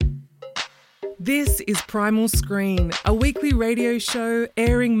This is Primal Screen, a weekly radio show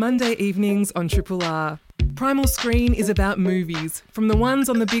airing Monday evenings on Triple R. Primal Screen is about movies, from the ones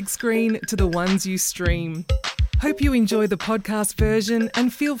on the big screen to the ones you stream. Hope you enjoy the podcast version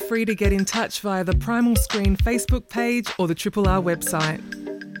and feel free to get in touch via the Primal Screen Facebook page or the Triple R website.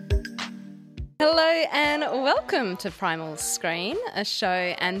 Hello and welcome to Primal Screen, a show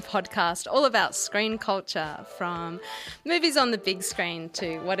and podcast all about screen culture, from movies on the big screen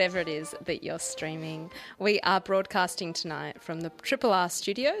to whatever it is that you're streaming. We are broadcasting tonight from the Triple R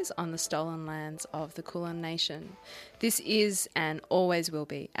studios on the stolen lands of the Kulin Nation. This is and always will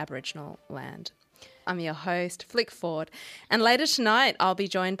be Aboriginal land. I'm your host, Flick Ford, and later tonight I'll be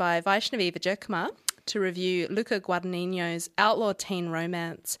joined by Vaishnavi Vijayakumar to review Luca Guadagnino's outlaw teen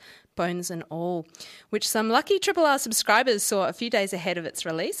romance, Bones and All, which some lucky Triple R subscribers saw a few days ahead of its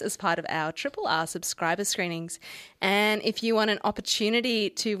release as part of our Triple R subscriber screenings. And if you want an opportunity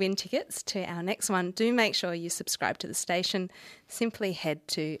to win tickets to our next one, do make sure you subscribe to the station. Simply head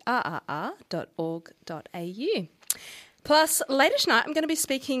to rrr.org.au. Plus, later tonight, I'm going to be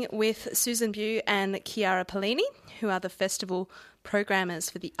speaking with Susan Bew and Chiara Pellini, who are the festival programmers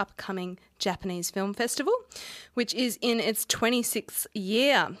for the upcoming Japanese Film Festival, which is in its 26th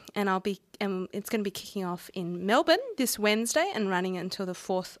year. And it's going to be kicking off in Melbourne this Wednesday and running until the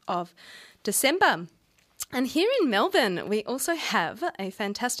 4th of December. And here in Melbourne, we also have a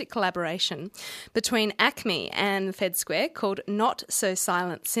fantastic collaboration between ACME and Fed Square called Not So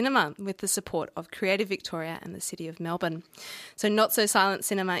Silent Cinema, with the support of Creative Victoria and the City of Melbourne. So Not So Silent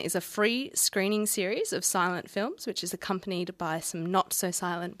Cinema is a free screening series of silent films, which is accompanied by some not so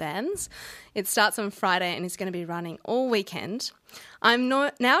silent bands. It starts on Friday and is going to be running all weekend. I'm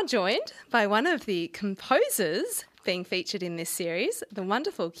now joined by one of the composers being featured in this series, the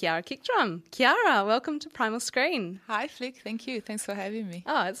wonderful Chiara Kickdrum. Chiara, welcome to Primal Screen. Hi, Flick. Thank you. Thanks for having me.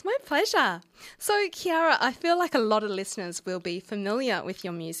 Oh, it's my pleasure. So, Chiara, I feel like a lot of listeners will be familiar with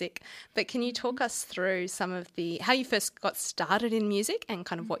your music, but can you talk us through some of how you first got started in music and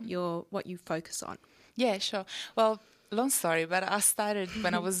kind of what you focus on? Yeah, sure. Well, long story, but I started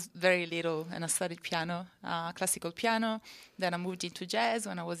when I was very little, and I studied piano, classical piano. Then I moved into jazz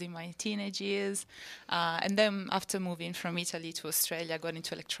when I was in my teenage years. And then after moving from Italy to Australia, I got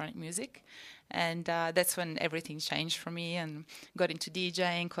into electronic music. And that's when everything changed for me, and got into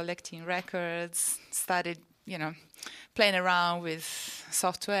DJing, collecting records, started, playing around with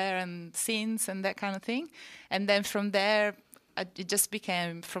software and synths and that kind of thing. And then from there, it just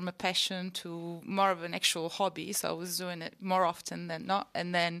became from a passion to more of an actual hobby. So I was doing it more often than not.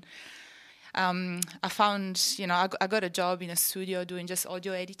 And then I found, I got a job in a studio doing just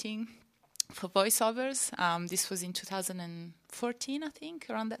audio editing for voiceovers. This was in 2014, I think,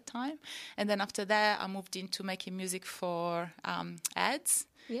 around that time. And then after that, I moved into making music for ads.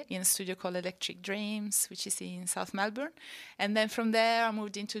 Yeah. In a studio called Electric Dreams, which is in South Melbourne. And then from there, I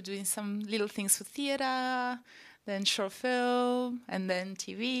moved into doing some little things for theatre, then short film, and then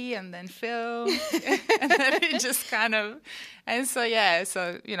TV, and then film. And then it just kind of... And so,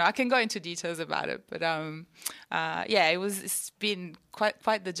 I can go into details about it. But, it's been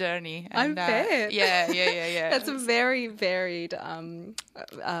quite the journey. And, I bet. Yeah. That's a very varied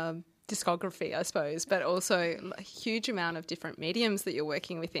discography, I suppose, but also a huge amount of different mediums that you're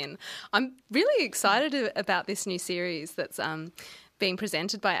working within. I'm really excited about this new series that's being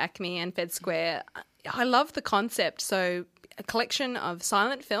presented by ACME and Fed Square. I love the concept. So a collection of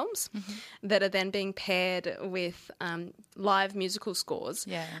silent films that are then being paired with live musical scores.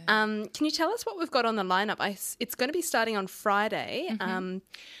 Yeah. Can you tell us what we've got on the lineup? It's going to be starting on Friday.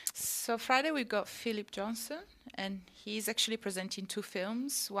 So Friday we've got Philip Johnson, and he's actually presenting two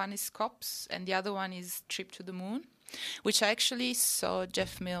films. One is Cops and the other one is Trip to the Moon, which I actually saw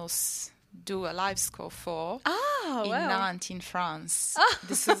Jeff Mills do a live score for in Nantes in France.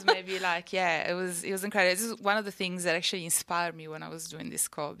 This was maybe it was incredible. This is one of the things that actually inspired me when I was doing this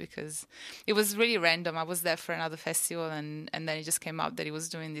score, because it was really random. I was there for another festival and then it just came out that he was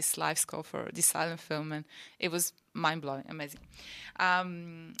doing this live score for this silent film, and it was mind-blowing, amazing.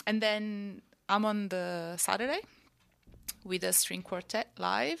 And then I'm on the Saturday with a string quartet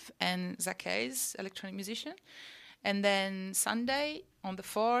live and Zach Hayes, electronic musician. And then Sunday, on the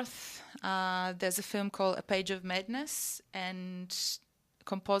 4th, there's a film called A Page of Madness, and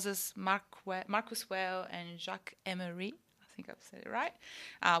composers Marcus Well and Jacques Emery, I think I've said it right,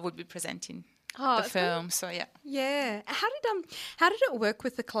 would be presenting the film. So yeah. How did it work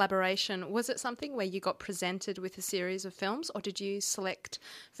with the collaboration? Was it something where you got presented with a series of films, or did you select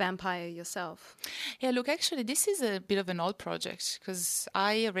Vampire yourself? Yeah, look, actually this is a bit of an old project, because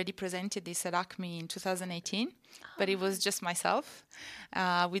I already presented this at ACME in 2018. but it was just myself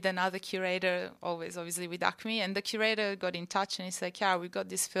with another curator, always obviously with ACME. And the curator got in touch and he said, "Yeah, we got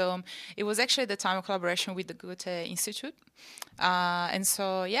this film." It was actually at the time a collaboration with the Goethe Institute. And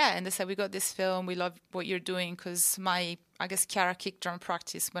so, yeah, and they said, "We got this film, we love what you're doing," because my, I guess, Chiara kick drum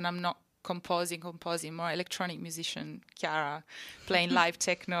practice, when I'm not composing, more electronic musician, Chiara, playing live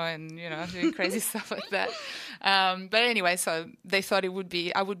techno and, doing crazy stuff like that. But anyway, so they thought I would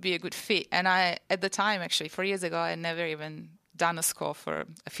be a good fit. And I, at the time, actually, 4 years ago, I had never even done a score for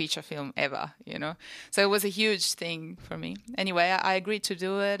a feature film ever, So it was a huge thing for me. Anyway, I agreed to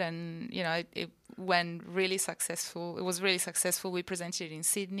do it, and, it went really successful. It was really successful. We presented it in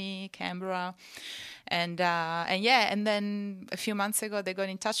Sydney, Canberra, and then a few months ago they got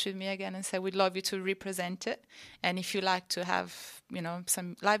in touch with me again and said, "We'd love you to represent it, and if you like to have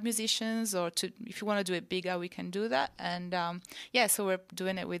some live musicians, or if you want to do it bigger, we can do that." And so we're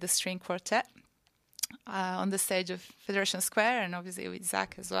doing it with a string quartet on the stage of Federation Square, and obviously with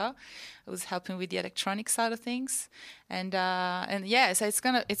Zach as well, who was helping with the electronic side of things. And so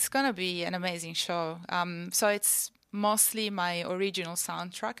it's gonna be an amazing show. So it's mostly my original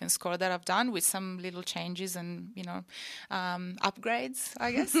soundtrack and score that I've done, with some little changes and upgrades,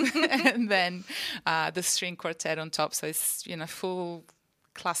 I guess, and then the string quartet on top. So it's full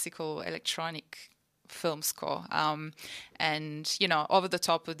classical electronic film score, and over the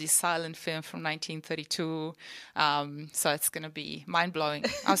top of this silent film from 1932. So it's going to be mind-blowing.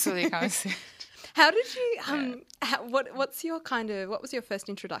 Absolutely can't see it. How did you? What was your first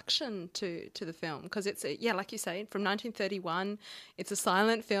introduction to the film? Because it's like you say, from 1931. It's a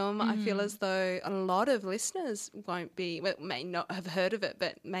silent film. I feel as though a lot of listeners may not have heard of it,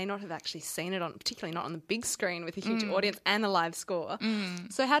 but may not have actually seen it particularly not on the big screen with a huge audience and a live score.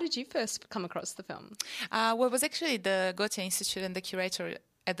 So how did you first come across the film? Well, it was actually the Goethe Institute and the curator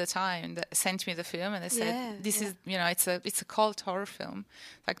at the time that sent me the film, and they said, "This is, it's a cult horror film,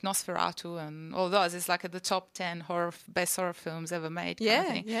 like Nosferatu and all those. It's like at the top 10 best horror films ever made."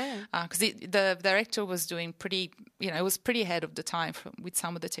 Because the director was doing pretty, it was pretty ahead of the time with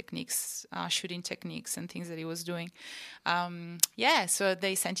some of the techniques, shooting techniques and things that he was doing. So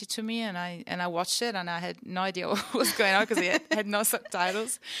they sent it to me, and I watched it, and I had no idea what was going on because it had no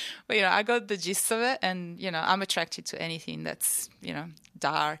subtitles. But I got the gist of it, and I'm attracted to anything that's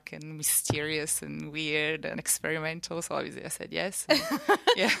dark and mysterious and weird and experimental. So obviously I said yes. And,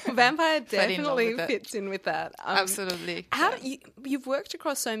 Vampire definitely fits in with that. Absolutely. You've worked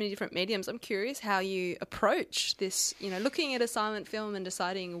across so many different mediums. I'm curious how you approach this, looking at a silent film and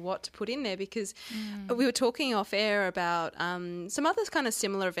deciding what to put in there, because we were talking off air about some other kind of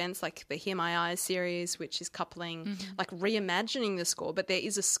similar events like the Hear My Eyes series, which is coupling, like reimagining the score, but there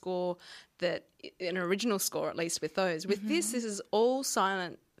is a score an original score, at least with those. With this is all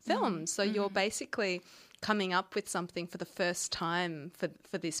silent films, so you're basically coming up with something for the first time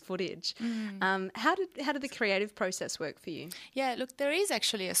for this footage. How did the creative process work for you? Yeah, look, there is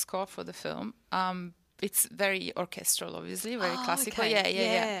actually a score for the film. It's very orchestral, obviously, very classical. Okay.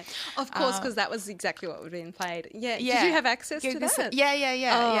 Yeah. Of course, because that was exactly what was being played. Yeah. Did you have access to that?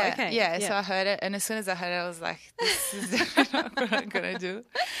 Yeah. Okay. Yeah. So I heard it, and as soon as I heard it, I was like, "This is what I'm gonna do."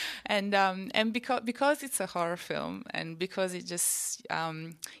 And because it's a horror film, and because it just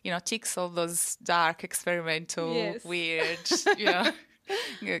ticks all those dark, experimental, weird,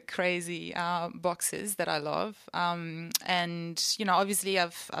 crazy boxes that I love, and obviously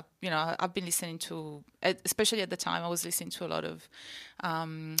I've been listening to, especially at the time I was listening to a lot of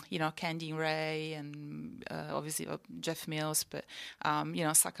Candy Ray and obviously Jeff Mills, but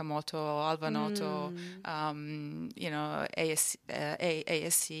Sakamoto, Alvanotto,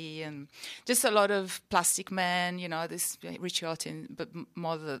 ASC, and just a lot of Plastic Man, this Richie Hawtin, but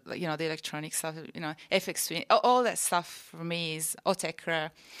more the electronic stuff, FX Twin, all that stuff for me is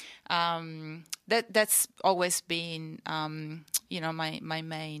Otekra. That's always been my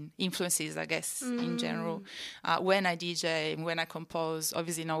main influences, I guess, in general. When I DJ, when I compose,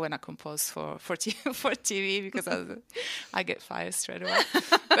 obviously not when I compose for TV, because I get fired straight away.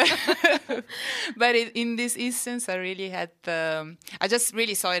 But in this instance, I really I just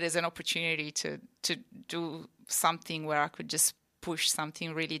really saw it as an opportunity to do something where I could just push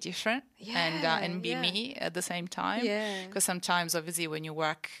something really different and be me at the same time. Because sometimes, obviously, when you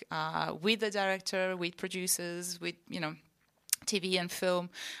work with the director, with producers, with TV and film,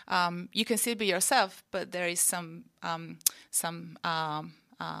 you can still be yourself, but there is some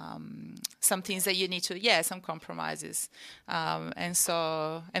things that you need to, some compromises, and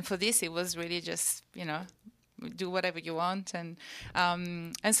for this, it was really just do whatever you want, and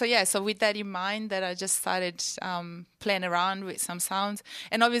so with that in mind, that I just started playing around with some sounds,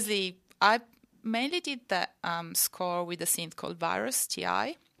 and obviously mainly did that score with a synth called Virus,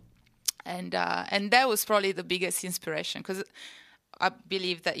 TI. And that was probably the biggest inspiration, because I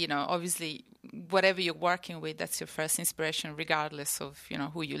believe that, obviously, whatever you're working with, that's your first inspiration, regardless of,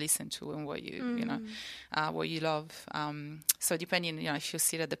 who you listen to and what what you love. So depending, if you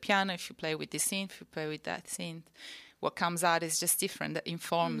sit at the piano, if you play with this synth, if you play with that synth, what comes out is just different. That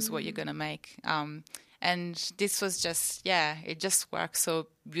informs what you're going to make. And this was just, it just worked so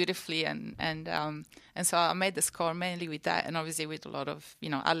beautifully. And so I made the score mainly with that, and obviously with a lot of,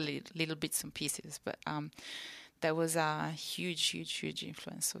 other little bits and pieces. But there was a huge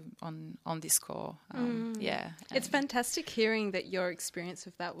influence on this score. It's fantastic hearing that your experience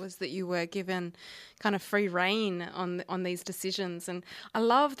of that was that you were given kind of free rein on these decisions. And I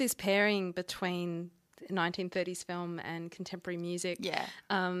love this pairing between 1930s film and contemporary music. Yeah.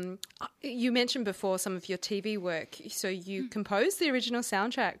 You mentioned before some of your TV work. So you composed the original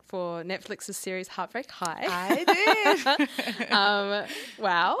soundtrack for Netflix's series Heartbreak High. I did.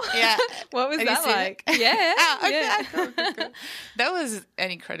 Wow. Yeah. What was that like? Yeah. Okay. Yeah. Cool. That was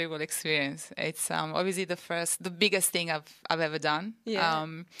an incredible experience. It's obviously the biggest thing I've ever done. Yeah.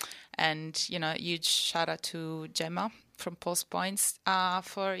 And huge shout out to Gemma from Pulse Points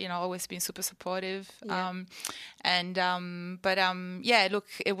for always being super supportive. Yeah. Look,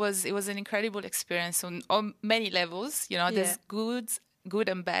 it was an incredible experience on many levels. There's good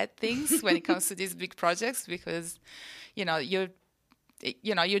and bad things when it comes to these big projects, because you're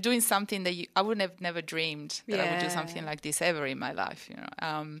doing something that I would have never dreamed that I would do something like this ever in my life.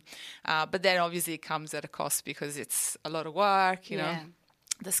 But then obviously it comes at a cost, because it's a lot of work.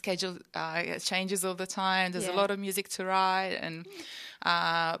 The schedule changes all the time. There's a lot of music to write, and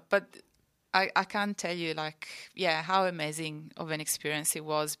but I can't tell you how amazing of an experience it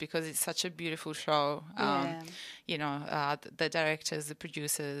was, because it's such a beautiful show. The directors, the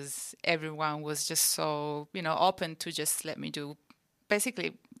producers, everyone was just so open to just let me do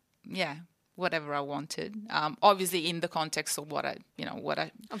basically whatever I wanted. Obviously in the context of what I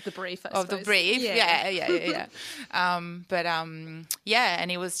of the brief, of the brief. Yeah. And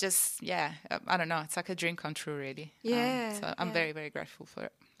it was just I don't know. It's like a dream come true, really. So I'm very, very grateful for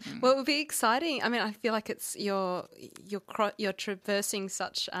it. Well, it would be exciting. I mean, I feel like it's you're traversing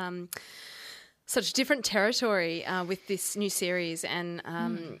such different territory with this new series, and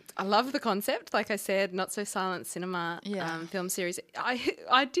I love the concept. Like I said, Not So Silent Cinema film series.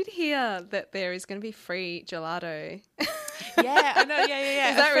 I did hear that there is going to be free gelato. Yeah, I know. Yeah.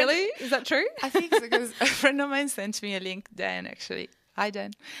 Is that true? I think so, because a friend of mine sent me a link, Dan, actually. Hi,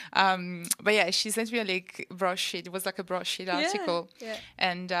 Dan. But she sent me a link, broadsheet. It was like a broadsheet article. Yeah.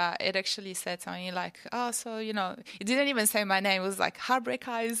 And it actually said something like, it didn't even say my name. It was like, Heartbreak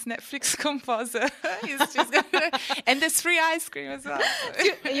High's Netflix composer. And there's free ice cream as well.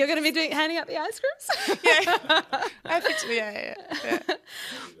 You're going to be handing out the ice creams? Yeah.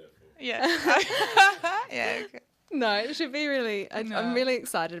 Yeah. Okay. No, it should be really... I'm really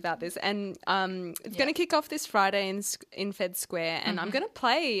excited about this. And it's going to kick off this Friday in Fed Square, and I'm going to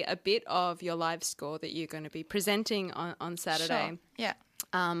play a bit of your live score that you're going to be presenting on Saturday. Sure. Yeah.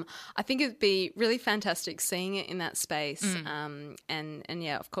 I think it'd be really fantastic seeing it in that space. And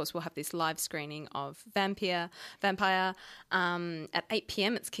of course, we'll have this live screening of Vampire at 8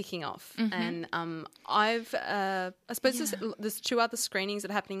 p.m. It's kicking off. And I suppose there's two other screenings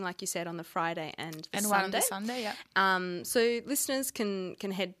that are happening, like you said, on the Friday and the Sunday. One on the Sunday, yeah. So listeners can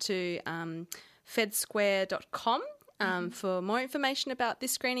head to fedsquare.com for more information about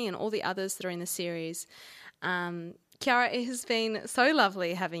this screening and all the others that are in the series. Chiara, it has been so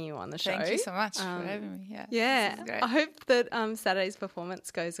lovely having you on the show. Thank you so much for having me. Yeah. This is great. I hope that Saturday's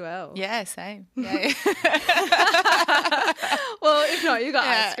performance goes well. Yeah, same. Yeah. Well, if not, you got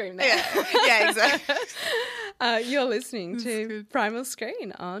ice cream there. Yeah, exactly. You're listening to Primal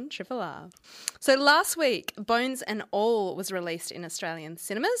Screen on Triple R. So last week, Bones and All was released in Australian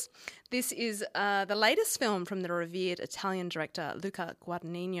cinemas. This is the latest film from the revered Italian director Luca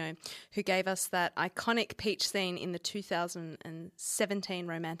Guadagnino, who gave us that iconic peach scene in the 2017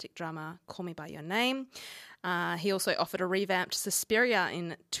 romantic drama Call Me By Your Name. He also offered a revamped Suspiria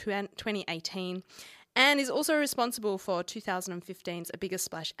in 2018, and is also responsible for 2015's A Bigger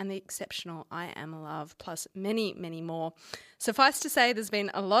Splash and the exceptional I Am Love, plus many, many more. Suffice to say, there's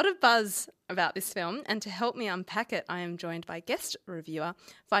been a lot of buzz about this film, and to help me unpack it, I am joined by guest reviewer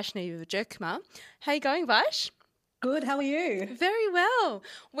Vaishnavi Vijayakumar. How are you going, Vaish? Good, how are you? Very well.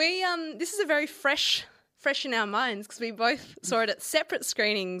 We this is a very fresh in our minds, because we both saw it at separate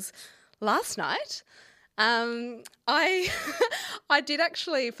screenings last night. I I did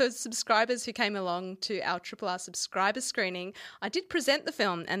actually, for subscribers who came along to our Triple R subscriber screening, I did present the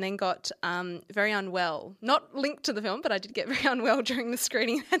film and then got very unwell. Not linked to the film, but I did get very unwell during the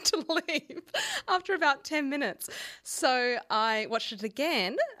screening and had to leave after about 10 minutes. So I watched it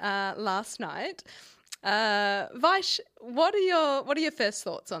again last night. Vaish, what are your first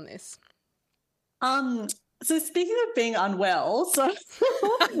thoughts on this? So speaking of being unwell, so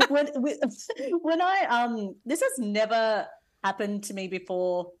when I this has never happened to me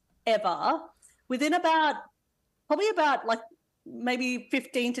before ever. Within probably about like maybe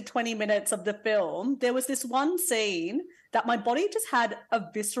 15 to 20 minutes of the film, there was this one scene that my body just had a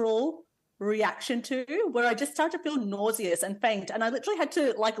visceral reaction to, where I just started to feel nauseous and faint, and I literally had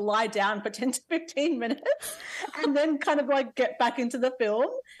to like lie down for 10 to 15 minutes and then kind of like get back into the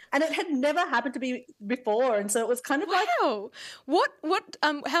film, and it had never happened to me before, and so it was kind of like, what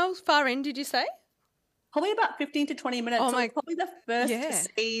how far in did you say? Probably about 15 to 20 minutes. Oh so it's probably the first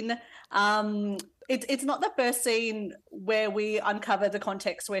scene. It's not the first scene where we uncover the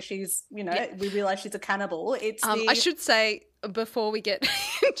context where she's, we realize she's a cannibal. It's I should say, before we get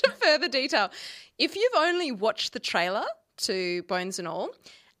into further detail, if you've only watched the trailer to Bones and All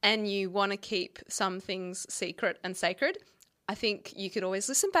and you want to keep some things secret and sacred, I think you could always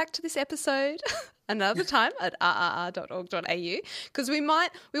listen back to this episode another time at rrr.org.au, because we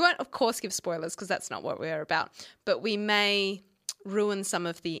won't of course give spoilers because that's not what we're about, but we may ruin some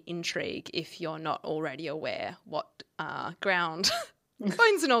of the intrigue if you're not already aware what ground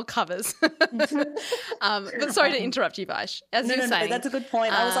Bones and All covers. But sorry to interrupt you, Vaish. As you're saying, that's a good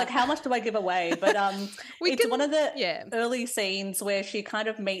point. I was like, how much do I give away? But it's one of the early scenes where she kind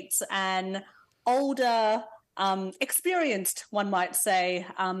of meets an older, experienced, one might say,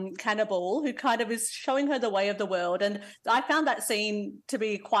 cannibal who kind of is showing her the way of the world. And I found that scene to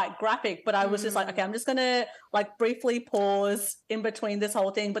be quite graphic, but I was just like, okay, I'm just going to like briefly pause in between this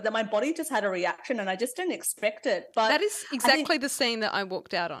whole thing. But then my body just had a reaction and I just didn't expect it. But that is exactly the scene that I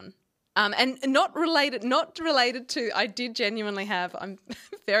walked out on. And not related to, I did genuinely have, I'm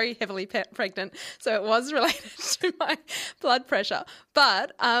very heavily pregnant, so it was related to my blood pressure.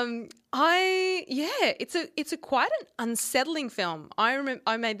 But it's a quite an unsettling film. I remember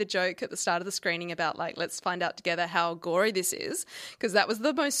I made the joke at the start of the screening about like, let's find out together how gory this is, because that was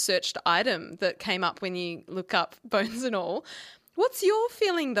the most searched item that came up when you look up Bones and All. What's your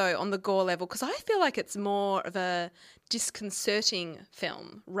feeling, though, on the gore level? Because I feel like it's more of a disconcerting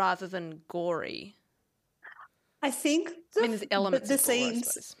film rather than gory. I think there's elements of gore,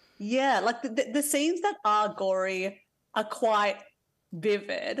 scenes, like the scenes that are gory are quite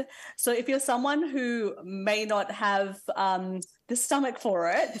vivid. So if you're someone who may not have the stomach for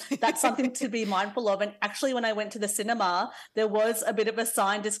it, that's something to be mindful of. And actually, when I went to the cinema, there was a bit of a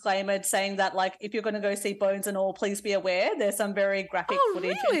sign disclaimer saying that, like, if you're going to go see Bones and All, please be aware there's some very graphic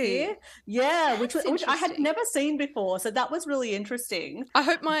footage in here. Yeah, which I had never seen before. So that was really interesting. I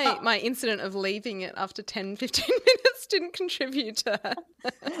hope my incident of leaving it after 10, 15 minutes didn't contribute to that.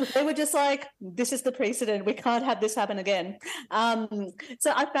 They were just like, this is the precedent. We can't have this happen again.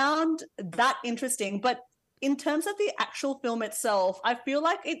 So I found that interesting. But in terms of the actual film itself, I feel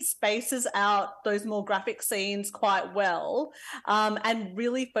like it spaces out those more graphic scenes quite well, and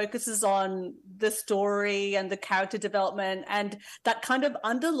really focuses on the story and the character development and that kind of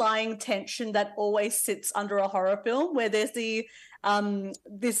underlying tension that always sits under a horror film, where there's the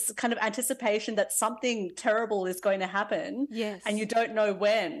this kind of anticipation that something terrible is going to happen, and you don't know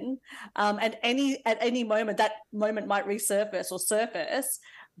when, and at any moment that moment might resurface or surface.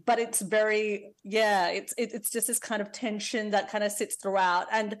 But it's very, it's just this kind of tension that kind of sits throughout.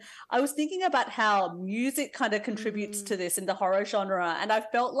 And I was thinking about how music kind of contributes to this in the horror genre. And I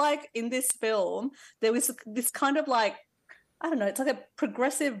felt like in this film, there was this kind of like, I don't know, it's like a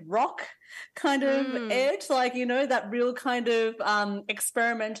progressive rock kind of edge, like, you know, that real kind of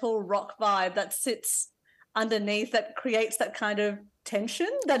experimental rock vibe that sits underneath, that creates that kind of tension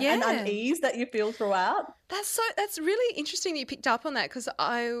and unease that you feel throughout. That's really interesting that you picked up on that, because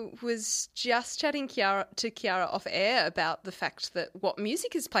I was just chatting to Kiara off air about the fact that what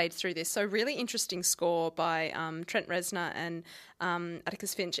music is played through this. So really interesting score by Trent Reznor and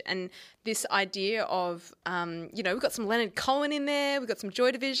Atticus Finch, and this idea of we've got some Leonard Cohen in there, we've got some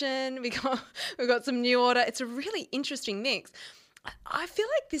Joy Division, we've got some New Order. It's a really interesting mix. I feel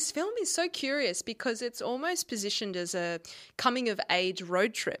like this film is so curious because it's almost positioned as a coming-of-age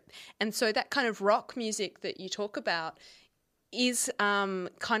road trip. And so that kind of rock music that you talk about is kind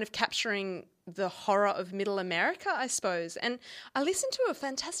of capturing the horror of Middle America, I suppose. And I listened to a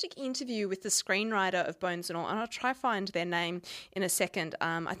fantastic interview with the screenwriter of Bones and All, and I'll try find their name in a second.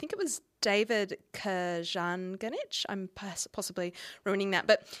 I think it was David Kajanganich. I'm possibly ruining that.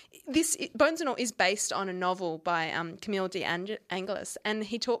 But this Bones and All is based on a novel by Camille de Angelis, and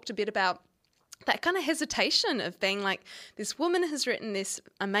he talked a bit about that kind of hesitation of being like, this woman has written this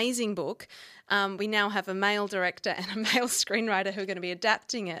amazing book. We now have a male director and a male screenwriter who are going to be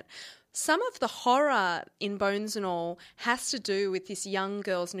adapting it. Some of the horror in Bones and All has to do with this young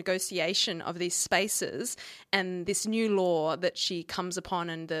girl's negotiation of these spaces and this new law that she comes upon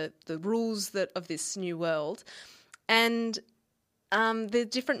and the rules of this new world. And the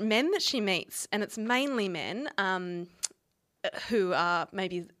different men that she meets, and it's mainly men who are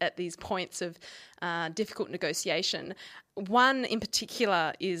maybe at these points of difficult negotiation. One in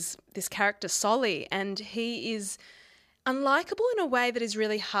particular is this character, Solly, and he is unlikable in a way that is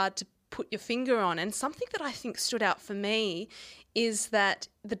really hard to put your finger on. And something that I think stood out for me is that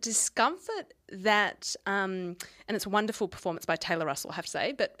the discomfort that, and it's a wonderful performance by Taylor Russell, I have to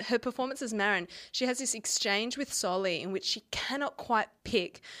say, but her performance as Marin, she has this exchange with Solly in which she cannot quite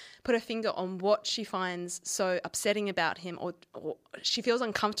put her finger on what she finds so upsetting about him, or she feels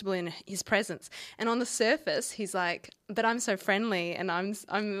uncomfortable in his presence. And on the surface, he's like, but I'm so friendly and I'm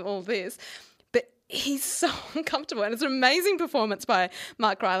all this. He's so uncomfortable, and it's an amazing performance by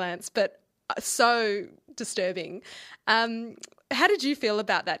Mark Rylance, but so disturbing. How did you feel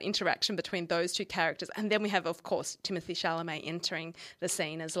about that interaction between those two characters? And then we have, of course, Timothée Chalamet entering the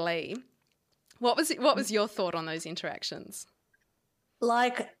scene as Lee. What was your thought on those interactions?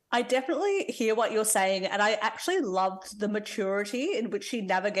 Like, I definitely hear what you're saying, and I actually loved the maturity in which she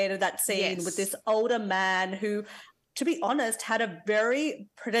navigated that scene with this older man who, to be honest, had a very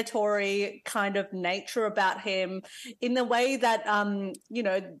predatory kind of nature about him in the way that,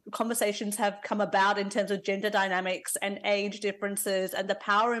 conversations have come about in terms of gender dynamics and age differences and the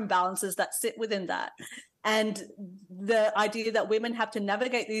power imbalances that sit within that. And the idea that women have to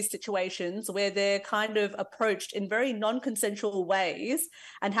navigate these situations where they're kind of approached in very non-consensual ways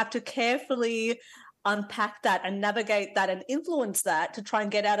and have to carefully unpack that and navigate that and influence that to try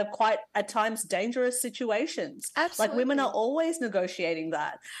and get out of quite, at times, dangerous situations. Absolutely. Like, women are always negotiating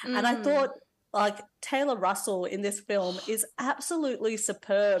that. And I thought, like, Taylor Russell in this film is absolutely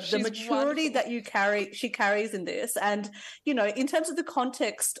superb. She's the maturity wonderful. that she carries in this. And, in terms of the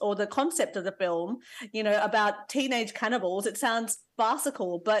context or the concept of the film, about teenage cannibals, it sounds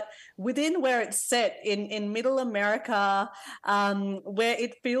farcical, but within where it's set in middle America, where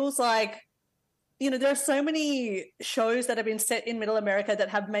it feels like, there are so many shows that have been set in Middle America that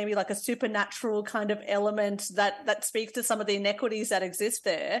have maybe like a supernatural kind of element that speaks to some of the inequities that exist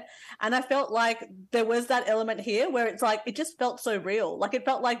there. And I felt like there was that element here where it's like, it just felt so real. Like, it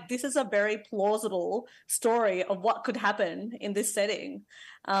felt like this is a very plausible story of what could happen in this setting.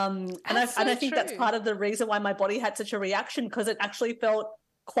 And I think that's part of the reason why my body had such a reaction, because it actually felt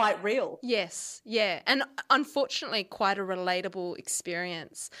quite real. Yes, yeah. And unfortunately, quite a relatable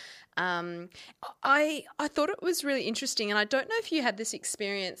experience. I thought it was really interesting, and I don't know if you had this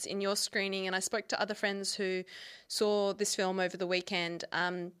experience in your screening, and I spoke to other friends who saw this film over the weekend,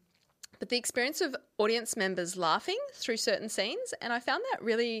 but the experience of audience members laughing through certain scenes, and I found that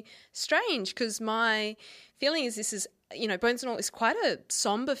really strange, because my feeling is this is, Bones and All is quite a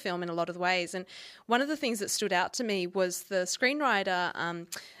somber film in a lot of ways, and one of the things that stood out to me was the screenwriter,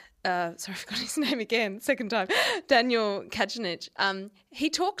 sorry, I forgot his name again, second time, Daniel Kajanich. He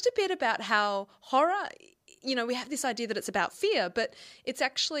talked a bit about how horror, we have this idea that it's about fear, but it's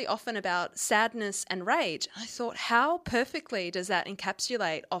actually often about sadness and rage. I thought, how perfectly does that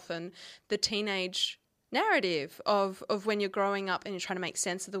encapsulate often the teenage narrative of when you're growing up and you're trying to make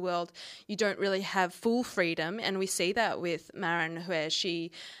sense of the world. You don't really have full freedom, and we see that with Marin, where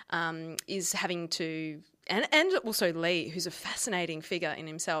she is having to... And also Lee, who's a fascinating figure in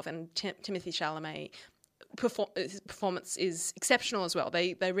himself, and Timothée Chalamet, his performance is exceptional as well.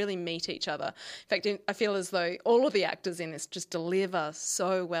 They really meet each other. In fact, I feel as though all of the actors in this just deliver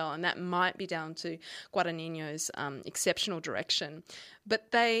so well, and that might be down to Guadagnino's exceptional direction.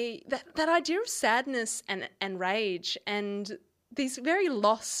 But that idea of sadness and rage and these very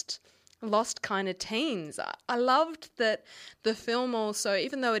lost kind of teens. I loved that the film also,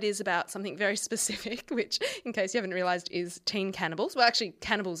 even though it is about something very specific, which, in case you haven't realised, is teen cannibals, well, actually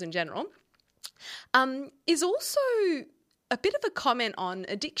cannibals in general, is also a bit of a comment on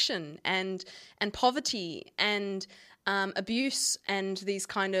addiction and poverty and abuse and these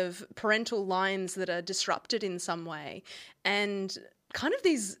kind of parental lines that are disrupted in some way. And kind of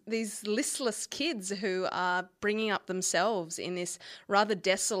these listless kids who are bringing up themselves in this rather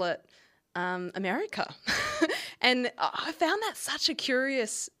desolate America. And I found that such a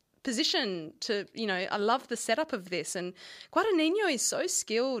curious position to, I love the setup of this. And Guadagnino is so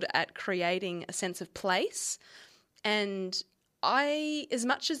skilled at creating a sense of place. And as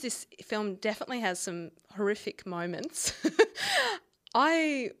much as this film definitely has some horrific moments,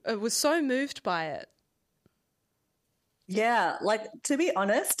 I was so moved by it. Yeah, like, to be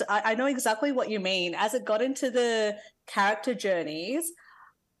honest, I know exactly what you mean. As it got into the character journeys,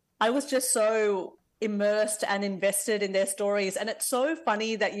 I was just so immersed and invested in their stories. And it's so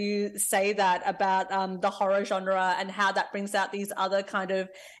funny that you say that about the horror genre and how that brings out these other kind of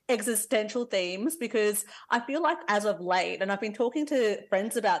existential themes, because I feel like as of late, and I've been talking to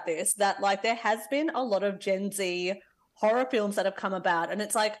friends about this, that like there has been a lot of Gen Z horror films that have come about. And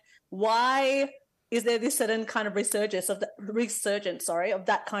it's like, why is there this certain kind of resurgence of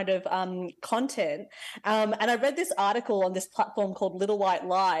that kind of content? And I read this article on this platform called Little White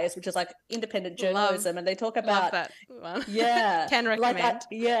Lies, which is like independent journalism, and they talk about that one. Yeah, can recommend.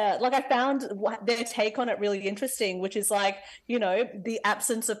 I found their take on it really interesting, which is like, the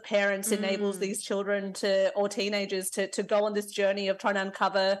absence of parents enables these children or teenagers to go on this journey of trying to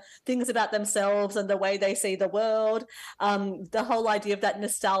uncover things about themselves and the way they see the world. The whole idea of that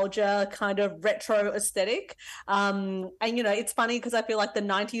nostalgia kind of retro aesthetic, and it's funny because I feel like the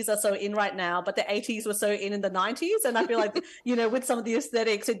 90s are so in right now, but the 80s were so in the 90s, and I feel like with some of the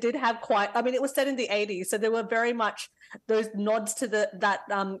aesthetics, it did have it was set in the 80s, so there were very much those nods to that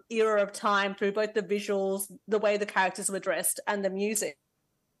era of time through both the visuals, the way the characters were dressed, and the music.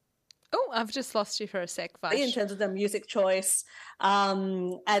 Oh, I've just lost you for a sec, Vash. In terms of the music choice,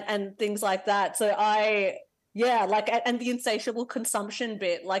 and things like that. So and the insatiable consumption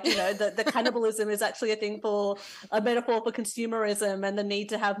bit, the cannibalism is actually a metaphor for consumerism and the need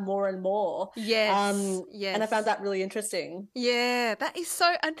to have more and more. Yes. And I found that really interesting. Yeah, that is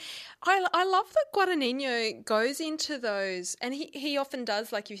so, and I love that Guadagnino goes into those, and he often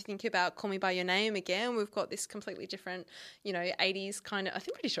does, like if you think about Call Me By Your Name again, we've got this completely different, 80s kind of, I'm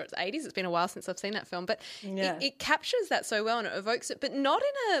pretty sure it's 80s, it's been a while since I've seen that film, but it captures that so well and it evokes it, but not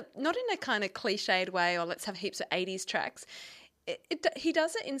in a kind of cliched way, or let's have heaps of 80s tracks. He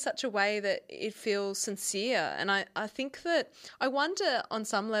does it in such a way that it feels sincere, and I think that I wonder on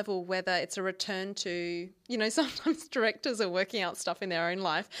some level whether it's a return to, sometimes directors are working out stuff in their own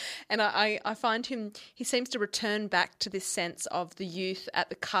life, and I find he seems to return back to this sense of the youth at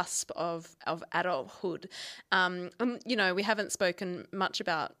the cusp of adulthood. We haven't spoken much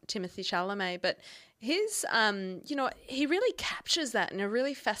about Timothée Chalamet, but his, he really captures that in a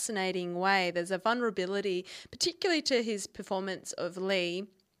really fascinating way. There's a vulnerability, particularly to his performance of Lee,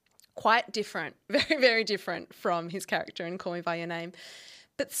 quite different, very, very different from his character in Call Me By Your Name,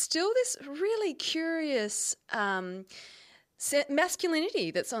 but still this really curious masculinity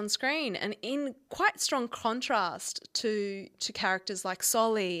that's on screen, and in quite strong contrast to characters like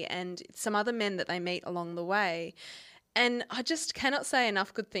Solly and some other men that they meet along the way. And I just cannot say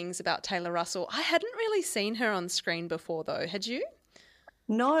enough good things about Taylor Russell. I hadn't really seen her on screen before, though. Had you?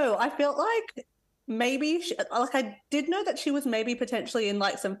 No, I felt like maybe I did know that she was maybe potentially in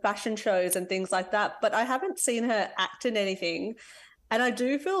like some fashion shows and things like that, but I haven't seen her act in anything. And I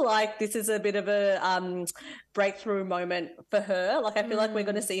do feel like this is a bit of a breakthrough moment for her. Like, I feel like we're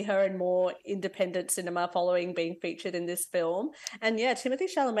going to see her in more independent cinema following being featured in this film. And yeah,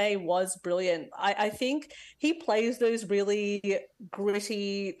 Timothée Chalamet was brilliant. I think he plays those really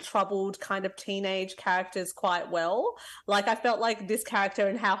gritty, troubled kind of teenage characters quite well. Like, I felt like this character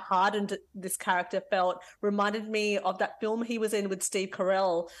and how hardened this character felt reminded me of that film he was in with Steve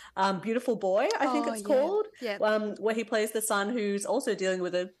Carell, Beautiful Boy, I think it's called, where he plays the son who's also dealing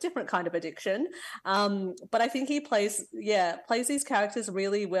with a different kind of addiction. But I think he plays these characters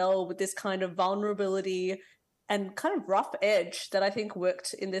really well with this kind of vulnerability and kind of rough edge that I think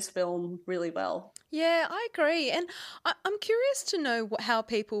worked in this film really well. Yeah, I agree. And I'm curious to know how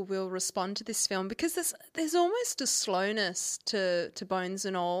people will respond to this film, because there's almost a slowness to Bones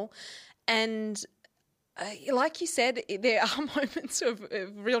and All. And like you said, there are moments of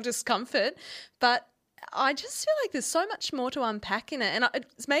real discomfort, but I just feel like there's so much more to unpack in it. And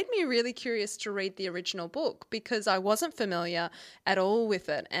it's made me really curious to read the original book, because I wasn't familiar at all with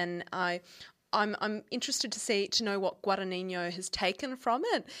it. And I'm interested to know what Guadagnino has taken from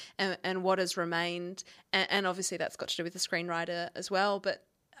it and what has remained. And obviously that's got to do with the screenwriter as well. But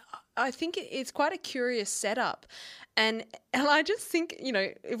I think it's quite a curious setup. And I just think,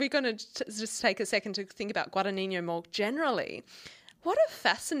 if we're going to just take a second to think about Guadagnino more generally, What a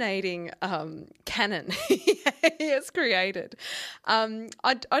fascinating canon he has created. I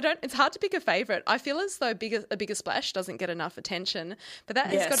don't. It's hard to pick a favourite. I feel as though A Bigger Splash doesn't get enough attention, but that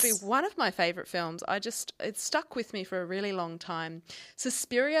has got to be one of my favourite films. It stuck with me for a really long time.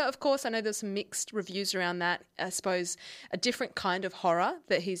 Suspiria, of course, I know there's some mixed reviews around that. I suppose a different kind of horror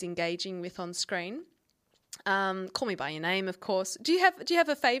that he's engaging with on screen. Call Me by Your Name, of course. Do you have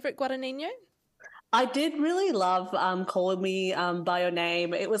a favourite Guadagnino? I did really love Call Me by Your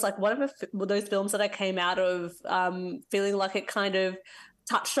Name. It was like one of those films that I came out of feeling like it kind of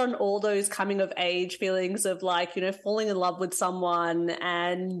touched on all those coming of age feelings of like, you know, falling in love with someone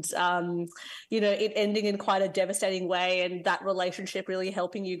and, you know, it ending in quite a devastating way and that relationship really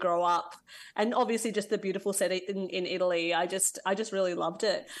helping you grow up. And obviously just the beautiful setting in Italy. I just really loved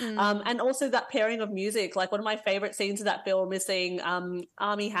it. And also that pairing of music, like one of my favorite scenes of that film is seeing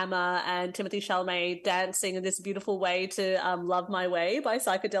Armie Hammer and Timothée Chalamet dancing in this beautiful way to Love My Way by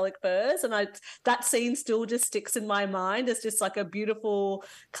Psychedelic Furs. And that scene still just sticks in my mind as just like a beautiful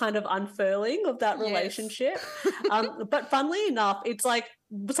kind of unfurling of that relationship. But funnily enough, it's like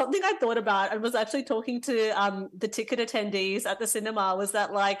something I thought about and was actually talking to the ticket attendees at the cinema was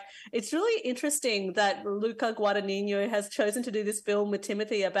that like it's really interesting that Luca Guadagnino has chosen to do this film with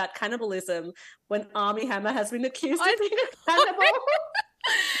Timothy about cannibalism when Armie Hammer has been accused of being a cannibal.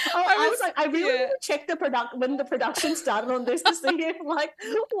 I was like, I really want to check when the production started on this to see if like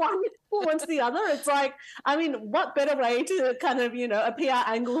one wants the other. It's like, I mean, what better way to kind of, you know, a PR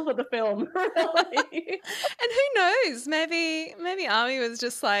angle for the film, really? And who knows? Maybe Armie was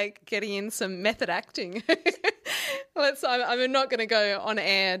just like getting in some method acting. I'm not going to go on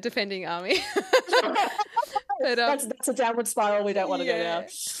air defending Armie. But, that's a downward spiral we don't want to go down.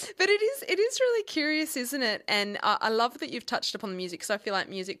 But it is really curious, isn't it? And I love that you've touched upon the music because I feel like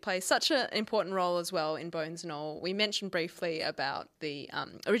music plays such an important role as well in Bones and All. We mentioned briefly about the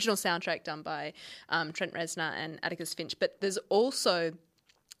original soundtrack done by Trent Reznor and Atticus Finch, but there's also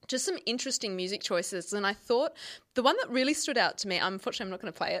just some interesting music choices. And I thought the one that really stood out to me, unfortunately I'm not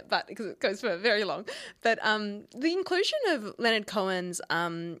going to play it but because it goes for very long, but the inclusion of Leonard Cohen's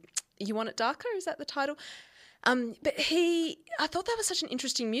You Want It Darker, is that the title? But I thought that was such an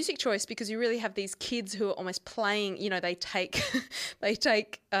interesting music choice because you really have these kids who are almost playing, you know, they take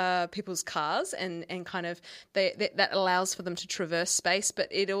people's cars and kind of that allows for them to traverse space, but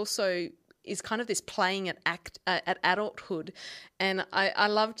it also is kind of this playing at adulthood. And I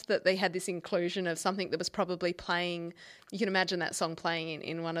loved that they had this inclusion of something that was probably playing, you can imagine that song playing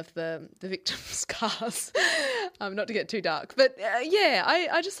in one of the victims' cars, not to get too dark. But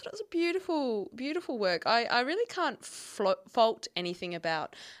I just thought it was a beautiful, beautiful work. I really can't fault anything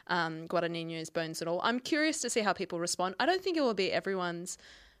about Guadagnino's Bones at all. I'm curious to see how people respond. I don't think it will be everyone's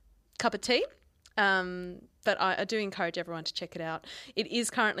cup of tea. But I do encourage everyone to check it out. It is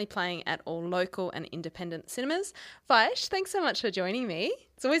currently playing at all local and independent cinemas. Vaish, thanks so much for joining me.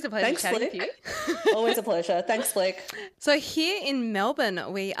 It's always a pleasure chatting with you. Always a pleasure. Thanks, Blake. So here in Melbourne,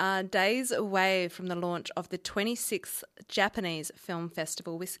 we are days away from the launch of the 26th Japanese Film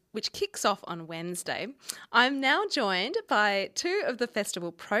Festival, which kicks off on Wednesday. I'm now joined by two of the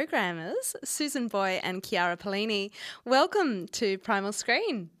festival programmers, Susan Boy and Chiara Pellini. Welcome to Primal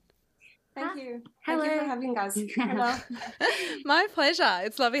Screen. Thank you. Hello. Thank you for having us. Hello. My pleasure.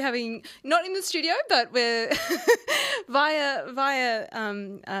 It's lovely having, not in the studio, but we're via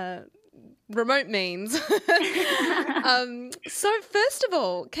remote means. So first of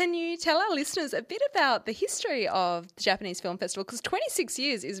all, can you tell our listeners a bit about the history of the Japanese Film Festival? Because 26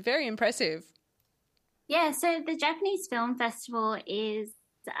 years is very impressive. Yeah, so the Japanese Film Festival is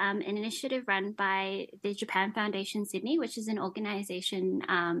an initiative run by the Japan Foundation Sydney, which is an organisation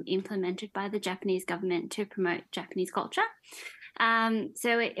implemented by the Japanese government to promote Japanese culture.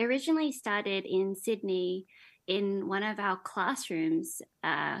 So it originally started in Sydney in one of our classrooms,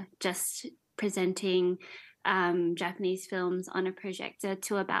 just presenting Japanese films on a projector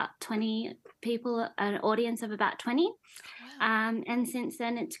to about 20 people, an audience of about 20. Wow. And since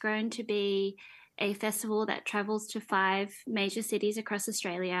then it's grown to be a festival that travels to 5 major cities across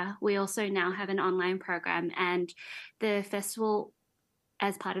Australia. We also now have an online program, and the festival,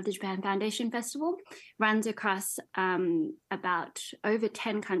 as part of the Japan Foundation Festival, runs across about over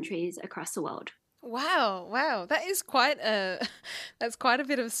 10 countries across the world. Wow. That is quite a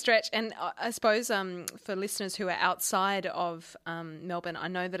bit of a stretch. And I suppose for listeners who are outside of Melbourne, I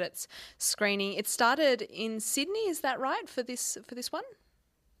know that it's screening. It started in Sydney, is that right, for this one?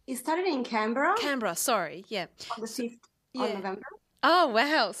 It started in Canberra. Canberra, sorry, yeah. On the 5th of November. Oh,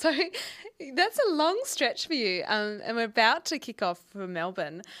 wow. So that's a long stretch for you. And we're about to kick off for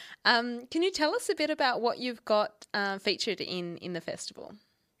Melbourne. Can you tell us a bit about what you've got featured in the festival?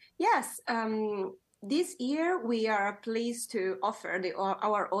 Yes. This year, we are pleased to offer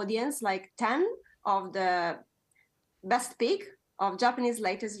our audience 10 of the best pick of Japanese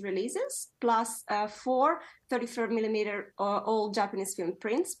latest releases, plus 4 34mm old Japanese film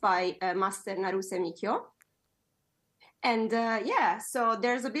prints by Master Naruse Mikio. And so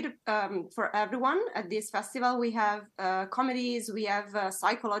there's a bit for everyone at this festival. We have comedies, we have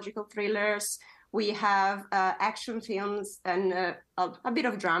psychological thrillers, we have action films, and a bit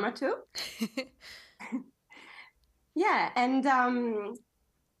of drama too. And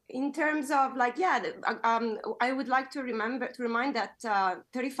in terms of I would like to remind that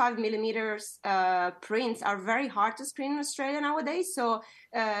 35mm prints are very hard to screen in Australia nowadays. So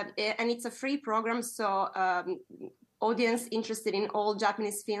and it's a free program, so audience interested in all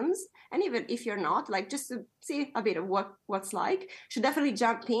Japanese films, and even if you're not, just to see a bit of what's like, should definitely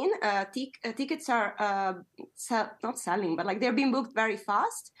jump in. Tickets are not selling, but they're being booked very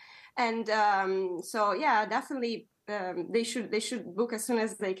fast, and definitely they should book as soon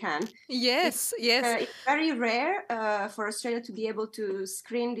as they can. Yes. It's very rare for Australia to be able to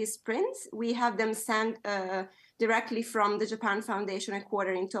screen these prints. We have them sent directly from the Japan Foundation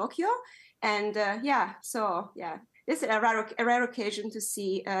headquarters in Tokyo, and it's a rare occasion to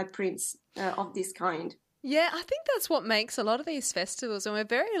see prints of this kind. Yeah, I think that's what makes a lot of these festivals, and we're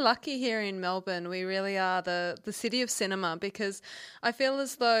very lucky here in Melbourne. We really are the city of cinema, because I feel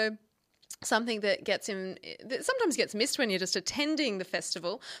as though something that sometimes gets missed when you're just attending the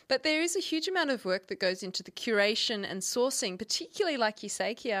festival, but there is a huge amount of work that goes into the curation and sourcing, particularly, like you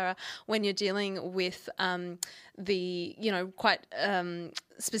say, Chiara, when you're dealing with the quite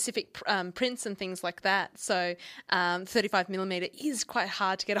specific prints and things like that. So 35mm is quite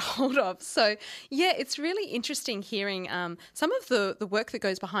hard to get a hold of. So yeah, it's really interesting hearing some of the work that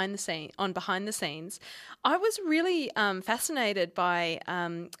goes behind the scenes. I was really fascinated by,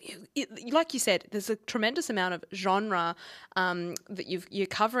 like you said, there's a tremendous amount of genre that you're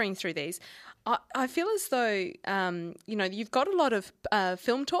covering through these. I feel as though, you've got a lot of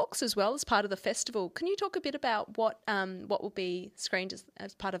film talks as well as part of the festival. Can you talk a bit about what will be screened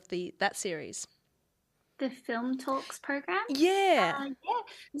as part of that series? The Film Talks program? Yeah.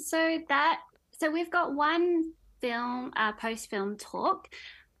 So we've got one film, post-film talk.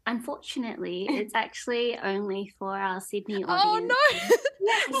 Unfortunately, it's actually only for our Sydney audience. Oh, no.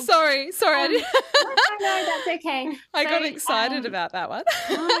 Yeah. Sorry. I didn't. No, that's okay. I got excited about that one.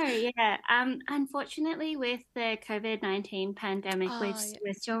 Unfortunately, with the COVID-19 pandemic,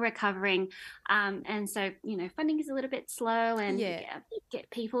 we're still recovering. And so, funding is a little bit slow, and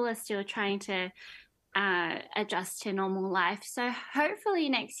people are still trying to adjust to normal life. So hopefully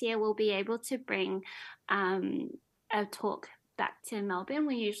next year we'll be able to bring a talk back to Melbourne.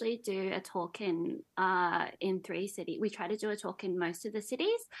 We usually do a talk in 3 cities. We try to do a talk in most of the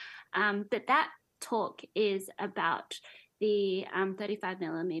cities, but that talk is about the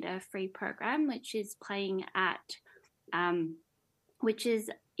 35mm free program, which is playing at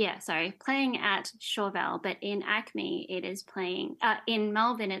Chauvel, but in Acme it is playing. In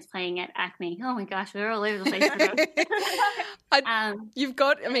Melbourne, it's playing at Acme. Oh my gosh, we're all over the place today. You've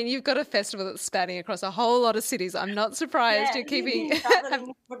got a festival that's spanning across a whole lot of cities. I'm not surprised you're keeping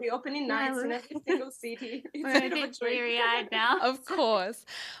for the opening nights in every single city. We're a bit teary-eyed now. Of course.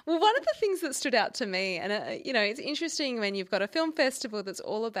 Well, one of the things that stood out to me, and it's interesting when you've got a film festival that's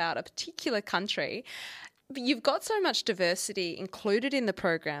all about a particular country. You've got so much diversity included in the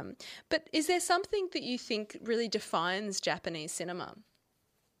program, but is there something that you think really defines Japanese cinema?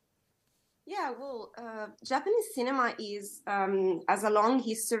 Yeah, well, Japanese cinema has a long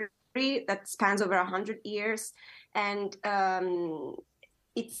history that spans over 100 years, and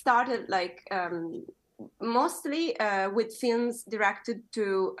it started mostly with films directed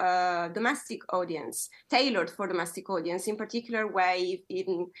to domestic audience, tailored for domestic audience, in particular way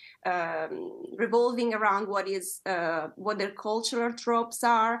in revolving around what their cultural tropes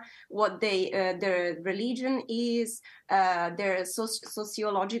are, what their religion is, their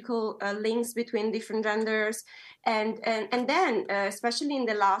sociological links between different genders, and then especially in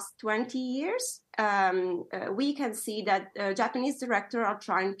the last 20 years, we can see that Japanese directors are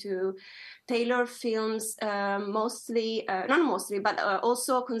trying to tailor films not mostly, but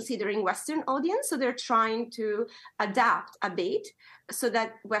also considering Western audience. So they're trying to adapt a bit so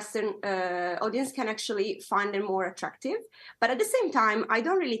that Western audience can actually find them more attractive. But at the same time, I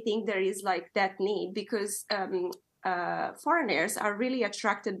don't really think there is that need, because foreigners are really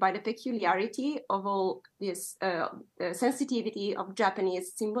attracted by the peculiarity of all this sensitivity of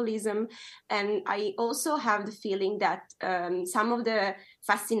Japanese symbolism. And I also have the feeling that some of the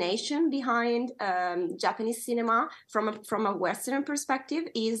fascination behind Japanese cinema from a Western perspective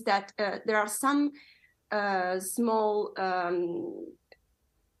is that there are some small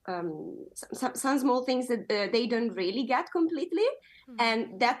some small things that they don't really get completely,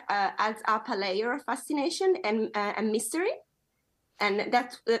 and that adds up a layer of fascination and mystery. And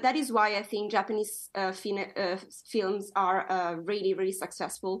that is why I think Japanese films are really, really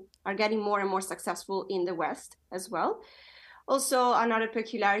successful, are getting more and more successful in the West as well. Also, another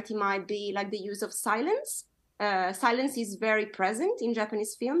peculiarity might be like the use of silence. Silence is very present in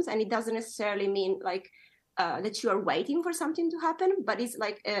Japanese films, and it doesn't necessarily mean like that you are waiting for something to happen, but it's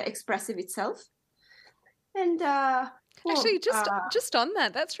like expressive itself. And actually, just on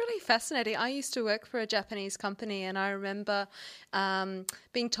that, that's really fascinating. I used to work for a Japanese company, and I remember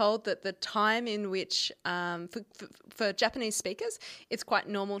being told that the time in which, for Japanese speakers, it's quite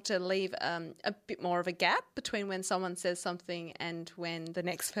normal to leave a bit more of a gap between when someone says something and when the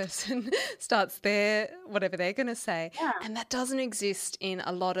next person starts whatever they're going to say. Yeah. And that doesn't exist in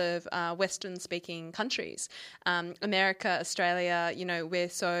a lot of Western-speaking countries. America, Australia, we're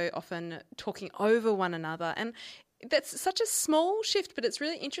so often talking over one another, and that's such a small shift, but it's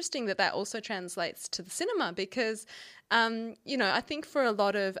really interesting that also translates to the cinema because, I think for a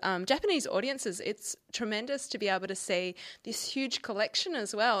lot of Japanese audiences, it's tremendous to be able to see this huge collection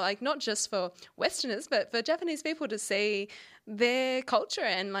as well, like not just for Westerners, but for Japanese people to see their culture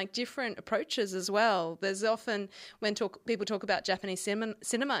and like different approaches as well. There's often when people talk about Japanese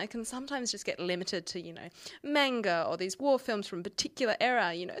cinema, it can sometimes just get limited to, manga or these war films from a particular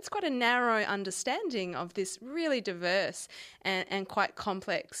era. It's quite a narrow understanding of this really diverse and quite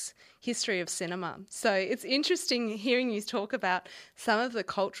complex history of cinema. So it's interesting hearing you talk about some of the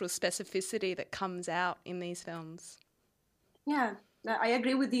cultural specificity that comes out in these films. Yeah, I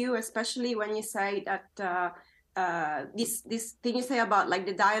agree with you, especially when you say that this thing you say about like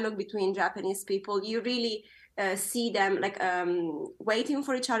the dialogue between Japanese people, you really see them like waiting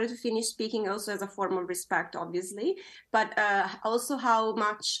for each other to finish speaking, also as a form of respect, obviously, but also how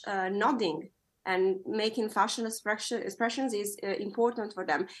much nodding and making facial expressions is important for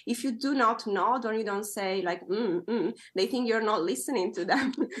them. If you do not nod or you don't say like they think you're not listening to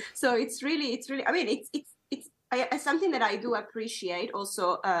them. So it's really I mean it's something that I do appreciate.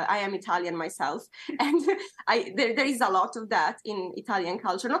 Also, I am Italian myself, and there is a lot of that in Italian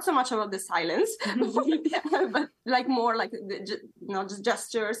culture. Not so much about the silence, but like more like just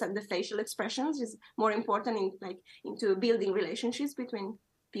gestures and the facial expressions is more important into building relationships between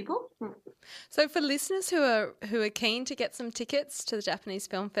people. So, for listeners who are keen to get some tickets to the Japanese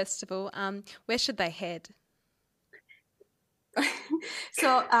Film Festival, where should they head?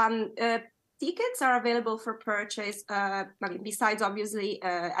 So. Tickets are available for purchase, besides obviously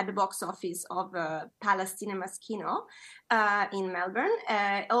at the box office of Palace Cinemas Kino in Melbourne.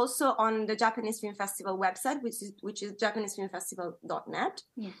 Also on the Japanese Film Festival website, which is japanesefilmfestival.net.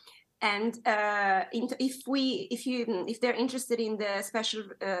 Yeah. And if they're interested in the special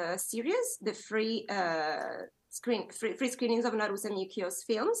series, the free screenings of Naruse and Yukio's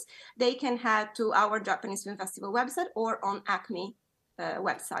films, they can head to our Japanese Film Festival website or on ACMI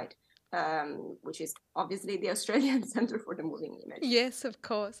website. Which is obviously the Australian Centre for the Moving Image. Yes, of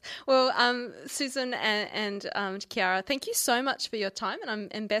course. Well, Susan and Chiara, thank you so much for your time,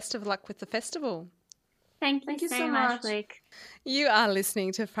 and best of luck with the festival. Thank you so much, Luke. You are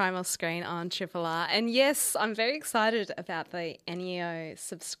listening to Primal Screen on Triple R. And yes, I'm very excited about the NEO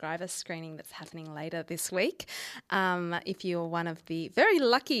subscriber screening that's happening later this week. If you're one of the very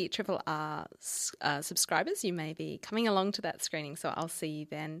lucky Triple R subscribers, you may be coming along to that screening, so I'll see you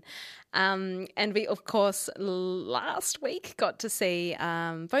then. And we, of course, last week got to see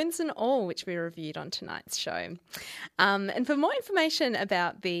Bones and All, which we reviewed on tonight's show. And for more information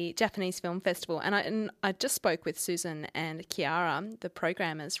about the Japanese Film Festival, and I just spoke with Susan and Chiara, the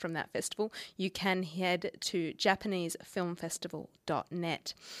programmers from that festival, you can head to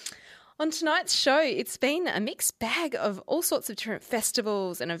japanesefilmfestival.net. On tonight's show, it's been a mixed bag of all sorts of different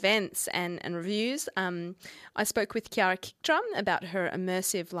festivals and events and reviews. I spoke with Chiara Kickdrum about her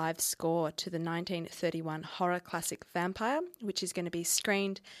immersive live score to the 1931 horror classic Vampire, which is going to be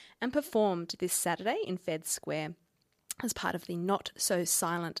screened and performed this Saturday in Fed Square as part of the Not So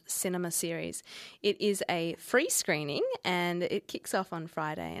Silent cinema series. It is a free screening and it kicks off on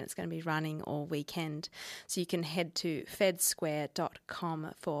Friday and it's going to be running all weekend. So you can head to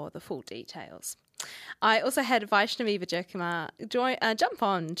fedsquare.com for the full details. I also had Vaishnavi Vijayakumar jump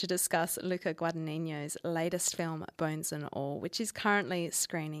on to discuss Luca Guadagnino's latest film, Bones and All, which is currently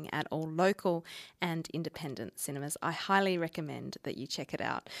screening at all local and independent cinemas. I highly recommend that you check it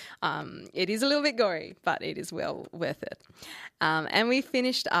out. It is a little bit gory, but it is well worth it. And we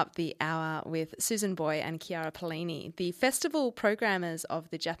finished up the hour with Susan Boy and Chiara Pellini, the festival programmers of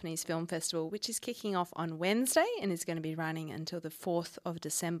the Japanese Film Festival, which is kicking off on Wednesday and is going to be running until the 4th of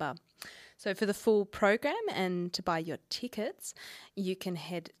December. So for the full program and to buy your tickets, you can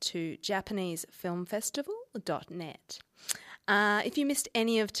head to japanesefilmfestival.net. If you missed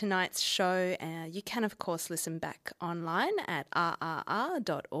any of tonight's show, you can, of course, listen back online at rrr.org.au,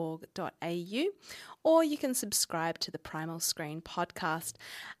 or you can subscribe to the Primal Screen podcast.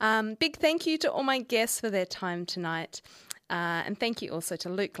 Big thank you to all my guests for their time tonight. And thank you also to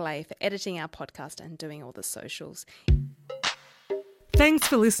Luke Lay for editing our podcast and doing all the socials. Thanks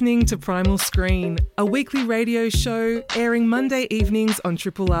for listening to Primal Screen, a weekly radio show airing Monday evenings on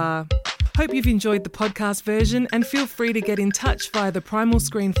Triple R. Hope you've enjoyed the podcast version and feel free to get in touch via the Primal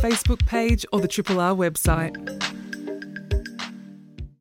Screen Facebook page or the Triple R website.